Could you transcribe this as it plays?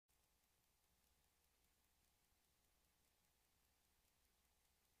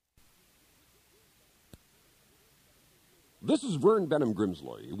This is Vern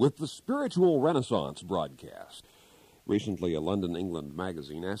Grimsley with the Spiritual Renaissance broadcast. Recently, a London, England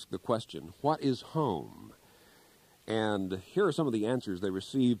magazine asked the question, what is home? And here are some of the answers they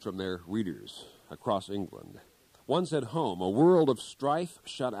received from their readers across England. One said, home, a world of strife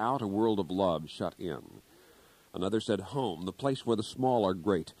shut out, a world of love shut in. Another said, home, the place where the small are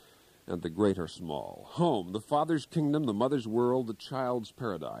great and the great are small. Home, the father's kingdom, the mother's world, the child's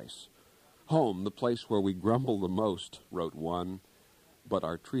paradise. Home, the place where we grumble the most, wrote one, but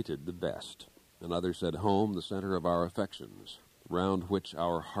are treated the best. Another said, home, the center of our affections, round which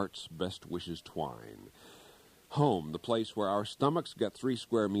our heart's best wishes twine. Home, the place where our stomachs get 3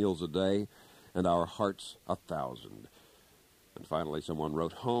 square meals a day, and our hearts 1,000. And finally, someone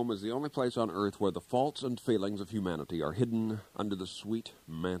wrote, home is the only place on earth where the faults and failings of humanity are hidden under the sweet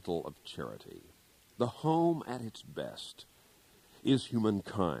mantle of charity. The home at its best is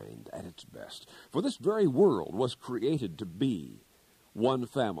humankind at its best. For this very world was created to be one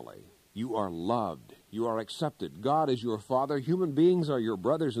family. You are loved. You are accepted. God is your Father. Human beings are your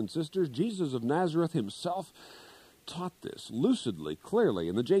brothers and sisters. Jesus of Nazareth himself taught this lucidly, clearly.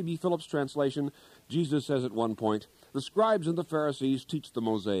 In the J.B. Phillips translation, Jesus says at one point, the scribes and the Pharisees teach the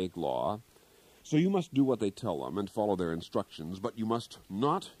Mosaic law, so you must do what they tell them and follow their instructions, but you must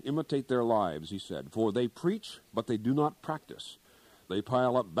not imitate their lives, he said, for they preach, but they do not practice. They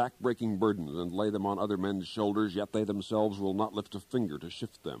pile up back-breaking burdens and lay them on other men's shoulders, yet they themselves will not lift a finger to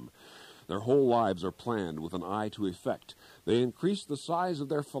shift them. Their whole lives are planned with an eye to effect. They increase the size of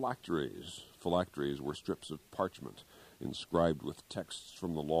their phylacteries. Phylacteries were strips of parchment inscribed with texts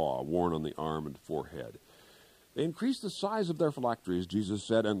from the law, worn on the arm and forehead. They increase the size of their phylacteries, Jesus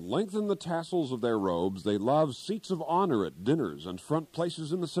said, and lengthen the tassels of their robes. They love seats of honor at dinners and front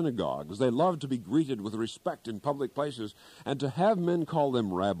places in the synagogues. They love to be greeted with respect in public places and to have men call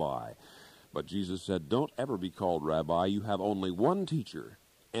them rabbi. But Jesus said, don't ever be called rabbi. You have only one teacher,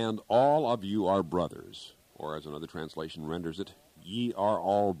 and all of you are brothers. Or as another translation renders it, ye are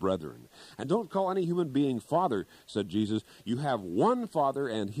all brethren. And don't call any human being father, said Jesus. You have one Father,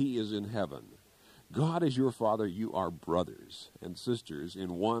 and he is in heaven. God is your Father. You are brothers and sisters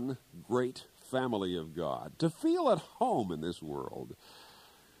in one great family of God. To feel at home in this world,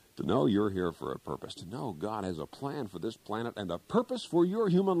 to know you're here for a purpose, to know God has a plan for this planet and a purpose for your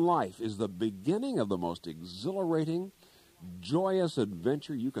human life is the beginning of the most exhilarating, joyous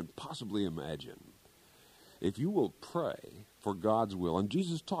adventure you can possibly imagine. If you will pray for God's will, and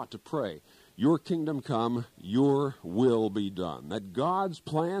Jesus taught to pray, your kingdom come, your will be done. That God's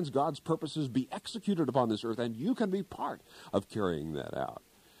plans, God's purposes be executed upon this earth, and you can be part of carrying that out.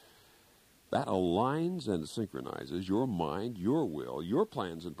 That aligns and synchronizes your mind, your will, your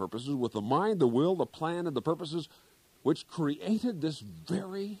plans and purposes with the mind, the will, the plan, and the purposes which created this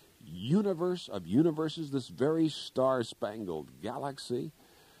very universe of universes, this very star-spangled galaxy.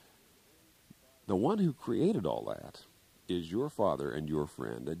 The one who created all that is your Father and your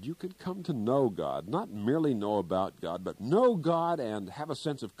friend, and you can come to know God, not merely know about God, but know God and have a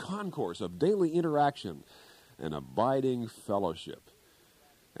sense of concourse, of daily interaction and abiding fellowship.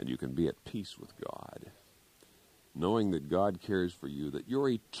 And you can be at peace with God, knowing that God cares for you, that your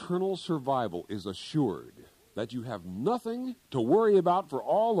eternal survival is assured, that you have nothing to worry about for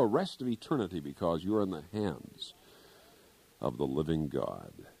all the rest of eternity because you're in the hands of the living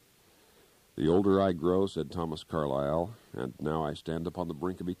God. The older I grow, said Thomas Carlyle, and now I stand upon the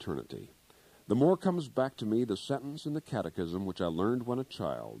brink of eternity, the more comes back to me the sentence in the catechism which I learned when a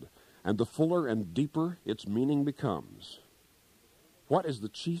child, and the fuller and deeper its meaning becomes. What is the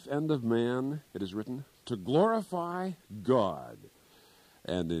chief end of man, it is written? To glorify God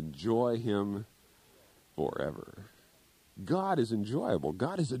and enjoy him forever. God is enjoyable.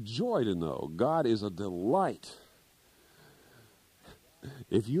 God is a joy to know. God is a delight.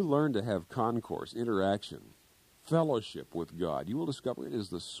 If you learn to have concourse, interaction, fellowship with God, you will discover it is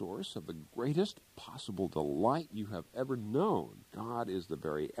the source of the greatest possible delight you have ever known. God is the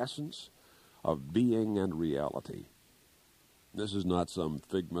very essence of being and reality. This is not some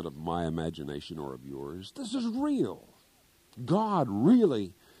figment of my imagination or of yours. This is real. God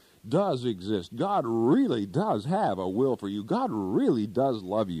really does exist. God really does have a will for you. God really does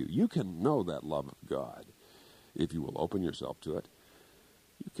love you. You can know that love of God if you will open yourself to it.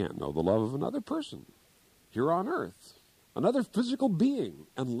 You can't know the love of another person here on earth, another physical being,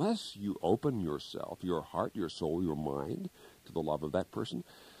 unless you open yourself, your heart, your soul, your mind to the love of that person.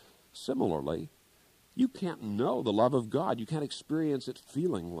 Similarly, you can't know the love of God. You can't experience it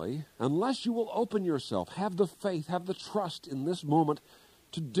feelingly unless you will open yourself, have the faith, have the trust in this moment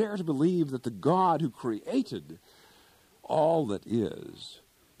to dare to believe that the God who created all that is,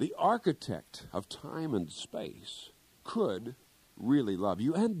 the architect of time and space, could really love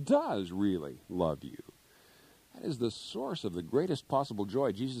you and does really love you. That is the source of the greatest possible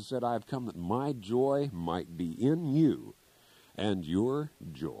joy. Jesus said, I have come that my joy might be in you and your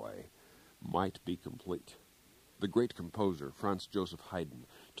joy might be complete. The great composer, Franz Joseph Haydn,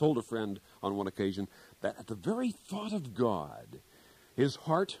 told a friend on one occasion that at the very thought of God, his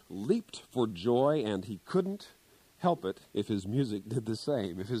heart leaped for joy, and he couldn't help it if his music did the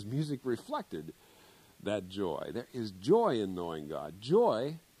same, if his music reflected that joy. There is joy in knowing God.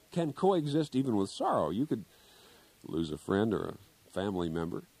 Joy can coexist even with sorrow. You could lose a friend or a family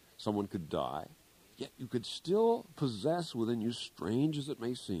member. Someone could die. Yet you could still possess within you, strange as it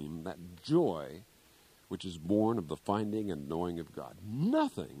may seem, that joy which is born of the finding and knowing of God.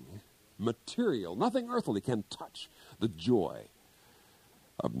 Nothing material, nothing earthly can touch the joy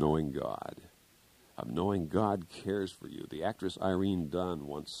of knowing God, of knowing God cares for you. The actress Irene Dunn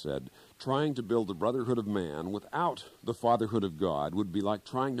once said, trying to build the brotherhood of man without the fatherhood of God would be like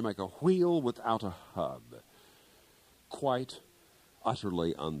trying to make a wheel without a hub. Quite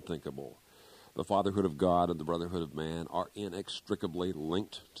utterly unthinkable. The fatherhood of God and the brotherhood of man are inextricably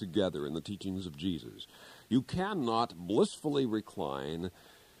linked together in the teachings of Jesus. You cannot blissfully recline,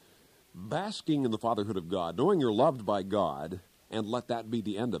 basking in the fatherhood of God, knowing you're loved by God, and let that be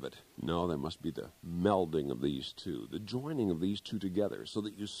the end of it. No, there must be the melding of these two, the joining of these two together, so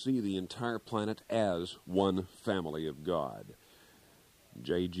that you see the entire planet as one family of God.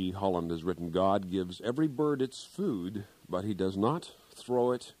 J.G. Holland has written, God gives every bird its food, but he does not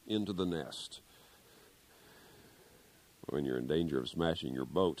throw it into the nest. When you're in danger of smashing your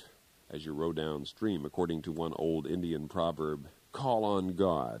boat as you row downstream, according to one old Indian proverb, call on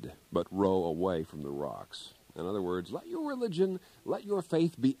God, but row away from the rocks. In other words, let your religion, let your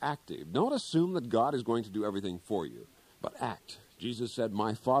faith be active. Don't assume that God is going to do everything for you, but act. Jesus said,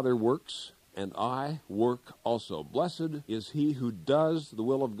 my Father works, and I work also. Blessed is he who does the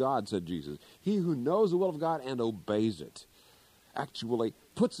will of God, said Jesus. He who knows the will of God and obeys it, actually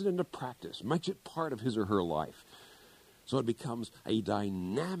puts it into practice, makes it part of his or her life. So it becomes a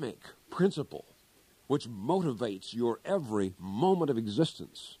dynamic principle which motivates your every moment of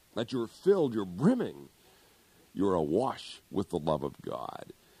existence, that you're filled, you're brimming, you're awash with the love of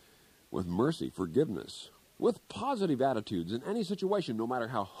God, with mercy, forgiveness, with positive attitudes in any situation, no matter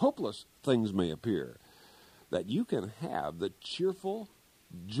how hopeless things may appear, that you can have the cheerful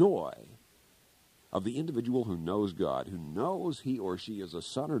joy of the individual who knows God, who knows he or she is a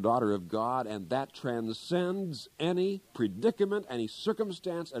son or daughter of God, and that transcends any predicament, any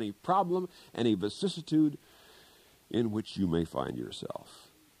circumstance, any problem, any vicissitude in which you may find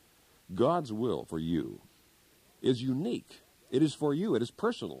yourself. God's will for you is unique. It is for you. It is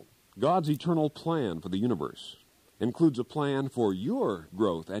personal. God's eternal plan for the universe includes a plan for your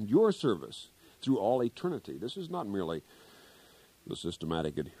growth and your service through all eternity. This is not merely the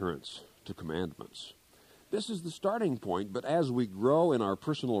systematic adherence to commandments. This is the starting point, but as we grow in our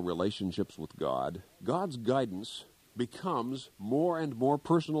personal relationships with God, God's guidance becomes more and more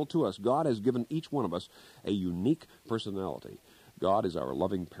personal to us. God has given each one of us a unique personality. God is our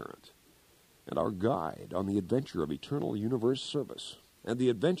loving parent and our guide on the adventure of eternal universe service. And the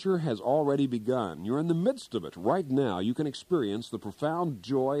adventure has already begun. You're in the midst of it right now. You can experience the profound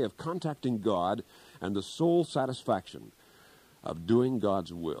joy of contacting God and the soul satisfaction of doing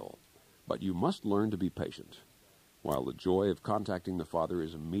God's will. But you must learn to be patient. While the joy of contacting the Father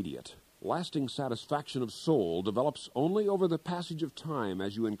is immediate, lasting satisfaction of soul develops only over the passage of time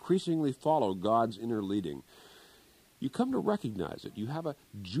as you increasingly follow God's inner leading. You come to recognize it. You have a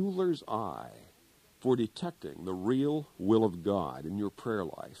jeweler's eye for detecting the real will of God in your prayer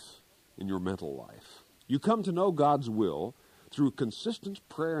life, in your mental life. You come to know God's will through consistent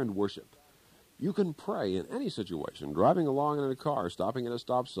prayer and worship. You can pray in any situation, driving along in a car, stopping at a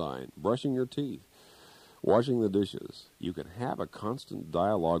stop sign, brushing your teeth, washing the dishes. You can have a constant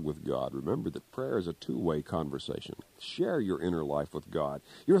dialogue with God. Remember that prayer is a two-way conversation. Share your inner life with God,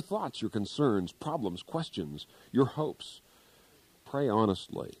 your thoughts, your concerns, problems, questions, your hopes. Pray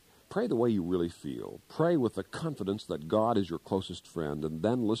honestly. Pray the way you really feel. Pray with the confidence that God is your closest friend, and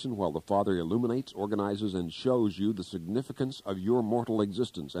then listen while the Father illuminates, organizes, and shows you the significance of your mortal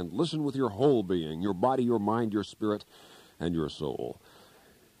existence. And listen with your whole being, your body, your mind, your spirit, and your soul.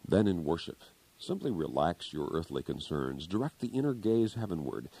 Then in worship, simply relax your earthly concerns. Direct the inner gaze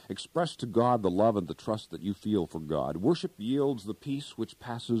heavenward. Express to God the love and the trust that you feel for God. Worship yields the peace which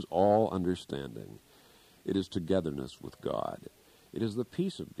passes all understanding. It is togetherness with God. It is the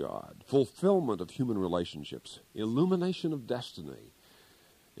peace of God, fulfillment of human relationships, illumination of destiny.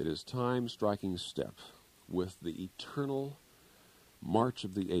 It is time striking step with the eternal march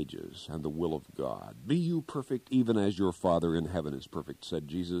of the ages and the will of God. Be you perfect even as your Father in heaven is perfect, said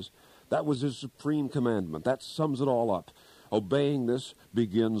Jesus. That was his supreme commandment. That sums it all up. Obeying this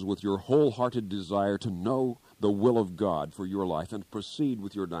begins with your wholehearted desire to know the will of God for your life and proceed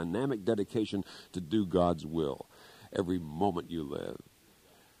with your dynamic dedication to do God's will every moment you live.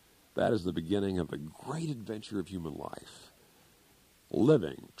 That is the beginning of a great adventure of human life.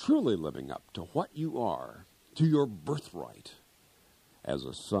 Living, truly living up to what you are, to your birthright as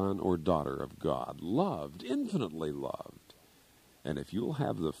a son or daughter of God, loved, infinitely loved. And if you'll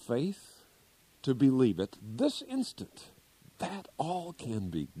have the faith to believe it this instant, that all can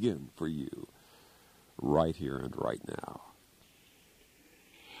begin for you right here and right now.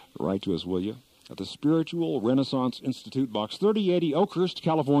 Write to us, will you? At the Spiritual Renaissance Institute, Box 3080, Oakhurst,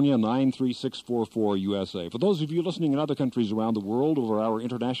 California, 93644, USA. For those of you listening in other countries around the world over our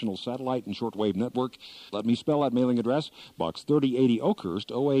international satellite and shortwave network, let me spell that mailing address. Box 3080,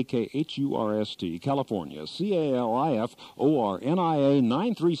 Oakhurst, Oakhurst, California, CALIFORNIA,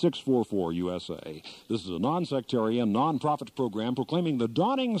 93644, USA. This is a non-sectarian, non-profit program proclaiming the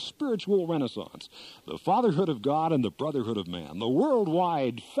dawning spiritual renaissance, the fatherhood of God and the brotherhood of man, the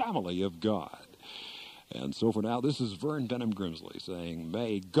worldwide family of God. And so for now, this is Vern Grimsley saying,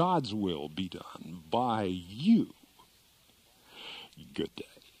 may God's will be done by you. Good day.